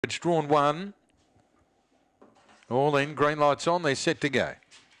It's drawn one. All in, green lights on, they're set to go.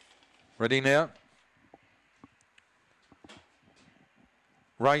 Ready now?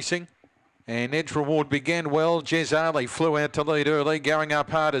 Racing. And Edge Reward began well. Jez Arley flew out to lead early. Going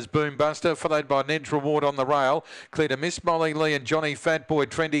up hard as Boom Buster, followed by Nedge Reward on the rail. Clear to Miss Molly Lee and Johnny Fatboy.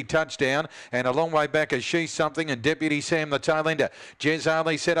 Trendy touchdown. And a long way back as She's Something and Deputy Sam the tail ender. Jez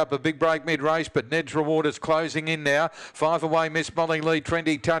Arley set up a big break mid-race, but Nedge Reward is closing in now. 5 away, Miss Molly Lee.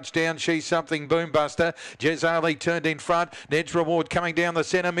 Trendy touchdown. She's Something, Boom Buster. Jez Arley turned in front. Nedge Reward coming down the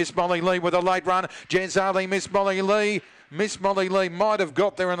centre. Miss Molly Lee with a late run. Jez Arley, Miss Molly Lee. Miss Molly Lee might have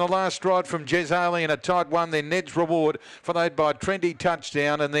got there in the last stride from Jez Arley in a tight one. Then Ned's Reward, followed by Trendy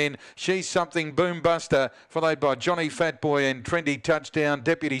Touchdown. And then She's Something, Boom Buster, followed by Johnny Fatboy and Trendy Touchdown.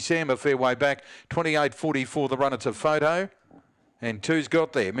 Deputy Sam a fair way back. 28.44 the run. It's a photo. And two's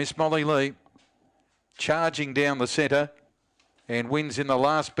got there. Miss Molly Lee charging down the centre and wins in the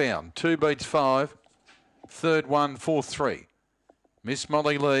last bound. 2 beats 5. Third one, 4-3. Miss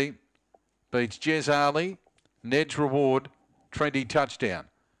Molly Lee beats Jez Arley. Nedge Reward, Trendy Touchdown.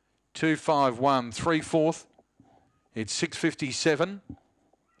 2-5-1, 3/4. It's 6.57.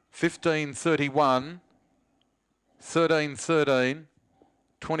 15.31. 13.13.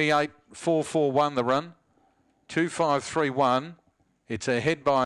 28.441 the run. 2-5-3-1. It's ahead by